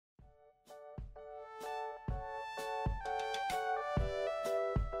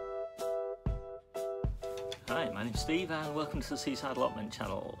Hi, my name's Steve and welcome to the Seaside Allotment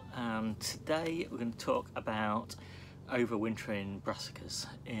channel, and today we're going to talk about overwintering brassicas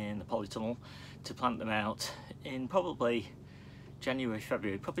in the polytunnel to plant them out in probably January,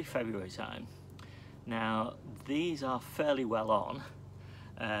 February, probably February time. Now these are fairly well on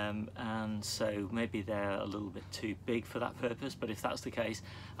and so maybe they're a little bit too big for that purpose, but if that's the case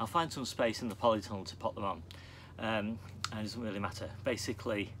I'll find some space in the polytunnel to pot them on, and it doesn't really matter.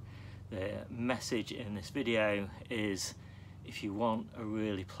 Basically the message in this video is if you want a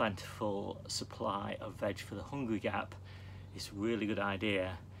really plentiful supply of veg for the hungry gap, it's a really good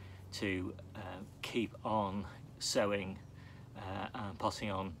idea to keep on sowing and potting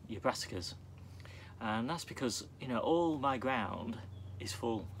on your brassicas. And that's because, you know, all my ground is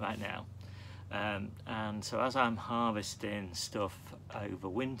full right now, and so as I'm harvesting stuff over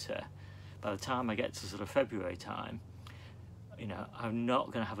winter, by the time I get to sort of February time, you know, I'm not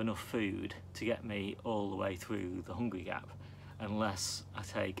going to have enough food to get me all the way through the hungry gap unless I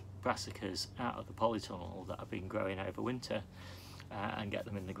take brassicas out of the polytunnel that I've been growing over winter and get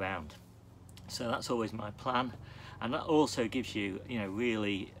them in the ground. So that's always my plan, and that also gives you, you know,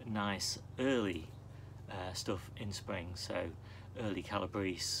 really nice early stuff in spring. So early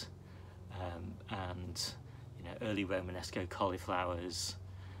calabrese and, you know, early Romanesco cauliflowers,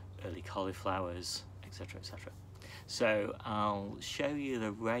 early cauliflowers, etc, etc. So I'll show you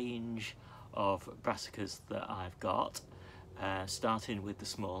the range of brassicas that I've got, starting with the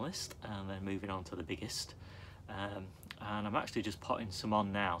smallest and then moving on to the biggest, and I'm actually just potting some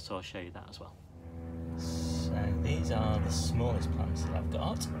on now, so I'll show you that as well. So these are the smallest plants that I've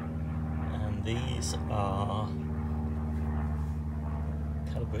got, and these are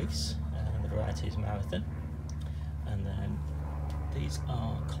calabrese, and the variety is marathon, and then these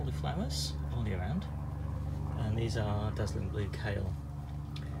are cauliflowers all year round, and these are dazzling blue kale.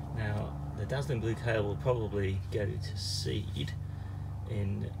 Now the dazzling blue kale will probably go to seed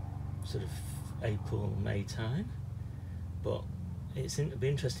in sort of April, May time, but it'll be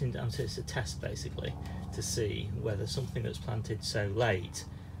interesting, it's a test basically to see whether something that's planted so late,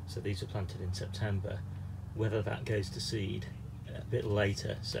 so these were planted in September, whether that goes to seed a bit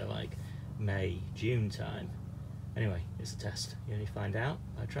later, so like May, June time. Anyway, it's a test, you only find out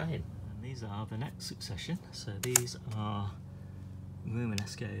by trying. These are the next succession. So these are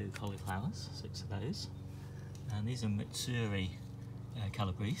Romanesco cauliflowers, 6 of those, and these are Mitsuri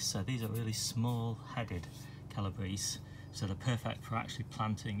calabrese. So these are really small headed calabrese, so they're perfect for actually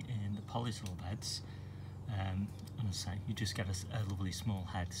planting in the polytunnel beds, and as I say, you just get a lovely small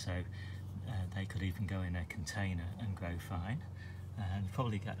head, so they could even go in a container and grow fine, and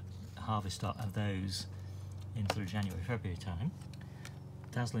probably get a harvest of those in sort of January, February time.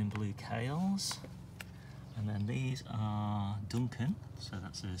 Dazzling blue kales, and then these are Duncan, so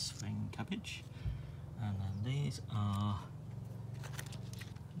that's a spring cabbage, and then these are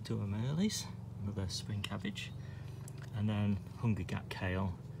Durham earlies, another spring cabbage, and then hungry gap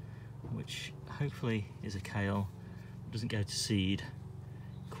kale, which hopefully is a kale that doesn't go to seed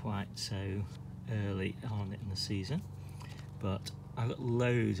quite so early on in the season, but I've got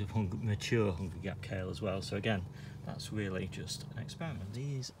loads of mature hungry gap kale as well, so again that's really just an experiment.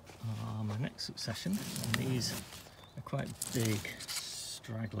 These are my next succession, and these are quite big,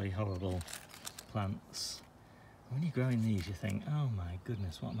 straggly, horrible plants. When you're growing these you think, oh my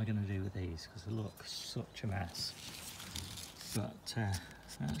goodness, what am I going to do with these, because they look such a mess, but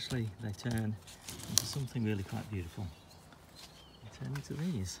actually they turn into something really quite beautiful. They turn into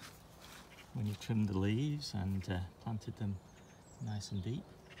these when you trim the leaves and planted them nice and deep,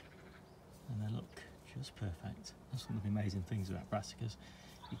 and they look just perfect. That's one of the amazing things about brassicas.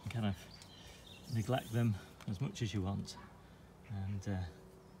 You can kind of neglect them as much as you want, and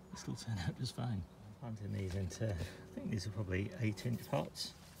they still turn out just fine. I'm planting these into, I think these are probably 8-inch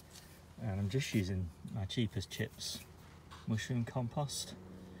pots, and I'm just using my cheapest chips mushroom compost.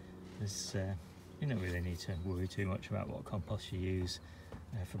 There's, you don't really need to worry too much about what compost you use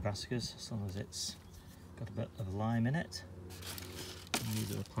for brassicas, as long as it's got a bit of lime in it. And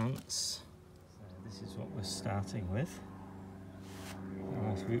these are the plants. So this is what we're starting with. A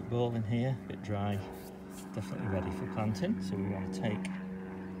nice root ball in here, a bit dry, definitely ready for planting. So we want to take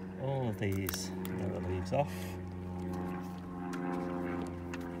all of these lower leaves off.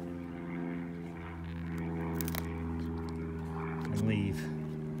 And leave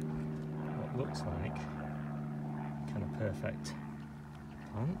what looks like kind of perfect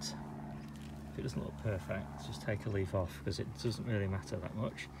plant. If it doesn't look perfect, just take a leaf off, because it doesn't really matter that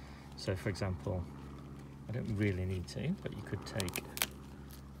much. So for example, I don't really need to, but you could take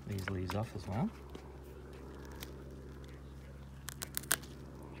these leaves off as well.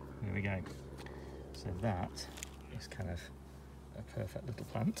 There we go. So that is kind of a perfect little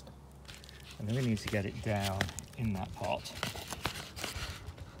plant. And then we need to get it down in that pot.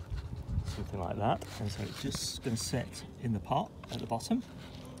 Something like that. And so it's just going to sit in the pot at the bottom.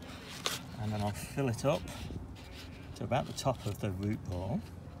 And then I'll fill it up to about the top of the root ball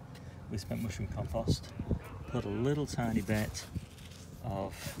with spent mushroom compost. Put a little tiny bit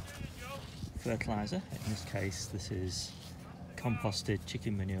of fertiliser. In this case, this is composted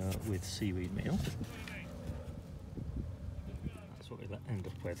chicken manure with seaweed meal. That's what we end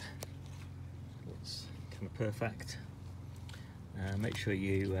up with. Looks kind of perfect. Make sure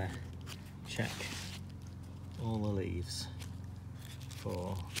you check all the leaves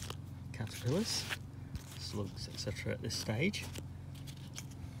for caterpillars, slugs, etc. at this stage.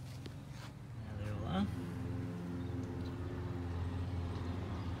 There they all are.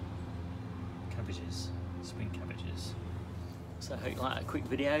 Cabbages, spring cabbages. So I hope you like that quick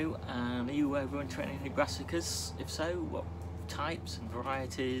video. And are you overwintering any brassicas? If so, what types and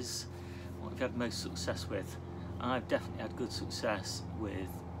varieties? What have you had most success with? I've definitely had good success with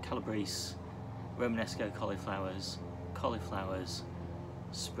Calabrese, Romanesco cauliflowers,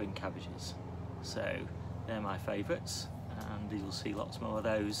 spring cabbages. So they're my favourites, and you'll see lots more of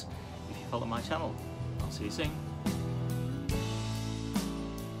those if you follow my channel. I'll see you soon.